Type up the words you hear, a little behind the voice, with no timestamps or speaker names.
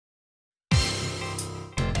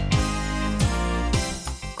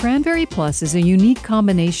CranVerry Plus is a unique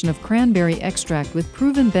combination of cranberry extract with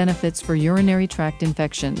proven benefits for urinary tract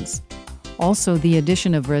infections. Also, the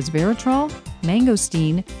addition of resveratrol,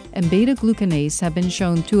 mangosteen, and beta-glucanase have been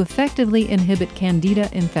shown to effectively inhibit Candida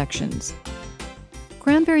infections.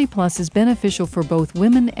 CranVerry Plus is beneficial for both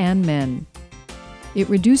women and men. It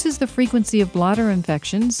reduces the frequency of bladder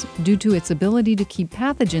infections due to its ability to keep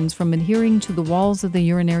pathogens from adhering to the walls of the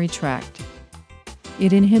urinary tract.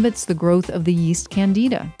 It inhibits the growth of the yeast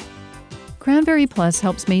Candida. CranVerry Plus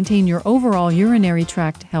helps maintain your overall urinary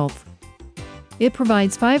tract health. It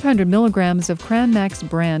provides 500 milligrams of CranMax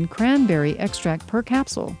brand cranberry extract per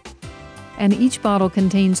capsule, and each bottle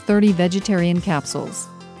contains 30 vegetarian capsules.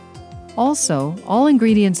 Also, all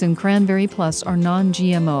ingredients in CranVerry Plus are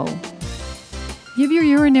non-GMO. Give your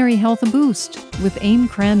urinary health a boost with AIM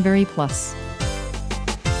CranVerry Plus.